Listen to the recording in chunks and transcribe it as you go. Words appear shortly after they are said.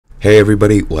Hey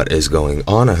everybody, what is going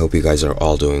on? I hope you guys are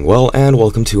all doing well, and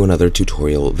welcome to another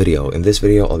tutorial video. In this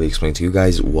video, I'll be explaining to you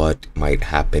guys what might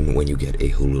happen when you get a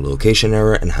Hulu location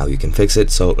error and how you can fix it,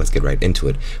 so let's get right into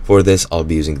it. For this, I'll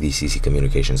be using the CC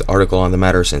Communications article on the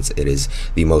matter since it is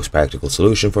the most practical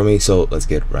solution for me, so let's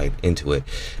get right into it.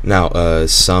 Now,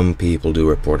 some people do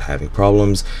report having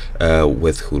problems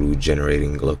with Hulu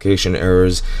generating location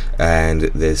errors, and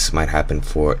this might happen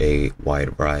for a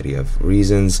wide variety of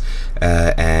reasons,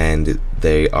 and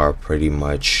they are pretty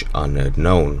much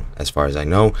unknown as far as I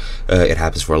know. It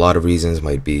happens for a lot of reasons.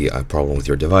 Might be a problem with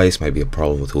your device, might be a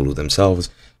problem with Hulu themselves,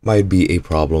 might be a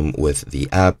problem with the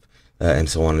app, and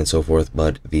so on and so forth,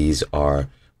 but these are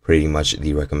pretty much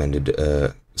the recommended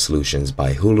solutions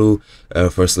by Hulu.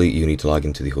 Firstly, you need to log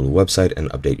into the Hulu website and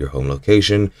update your home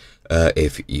location.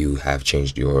 If you have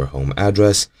changed your home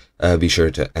address, be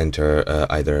sure to enter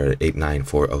either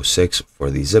 89406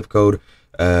 for the zip code,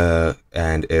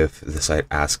 and if the site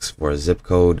asks for a zip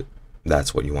code,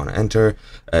 that's what you want to enter.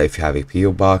 If you have a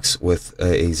PO box with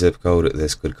a zip code,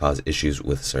 this could cause issues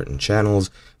with certain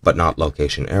channels, but not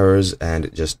location errors,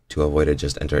 and just to avoid it,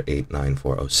 just enter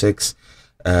 89406.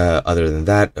 Other than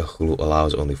that, Hulu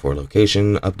allows only 4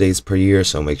 location updates per year,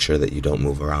 so make sure that you don't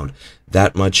move around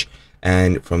that much.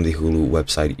 And from the Hulu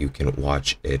website, you can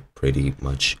watch it pretty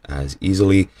much as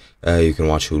easily. You can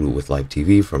watch Hulu with live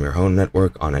TV from your home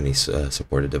network on any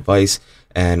supported device,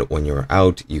 and when you're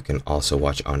out, you can also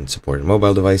watch on supported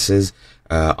mobile devices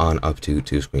on up to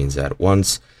 2 screens at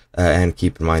once. And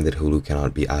keep in mind that Hulu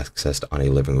cannot be accessed on a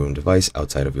living room device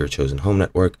outside of your chosen home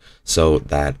network, so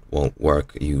that won't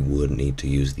work. You would need to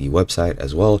use the website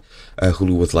as well.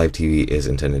 Hulu with live TV is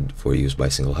intended for use by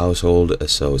a single household,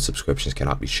 so subscriptions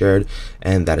cannot be shared,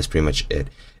 and that is pretty much it.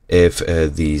 If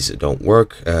these don't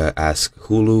work, ask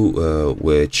Hulu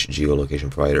which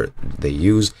geolocation provider they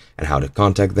use and how to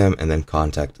contact them, and then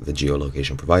contact the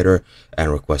geolocation provider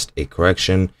and request a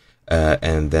correction.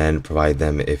 And then provide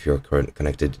them if you're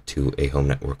connected to a home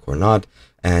network or not,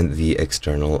 and the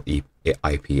external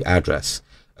IP address.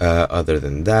 Other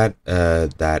than that,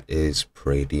 that is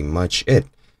pretty much it.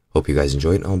 Hope you guys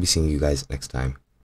enjoyed, and I'll be seeing you guys next time.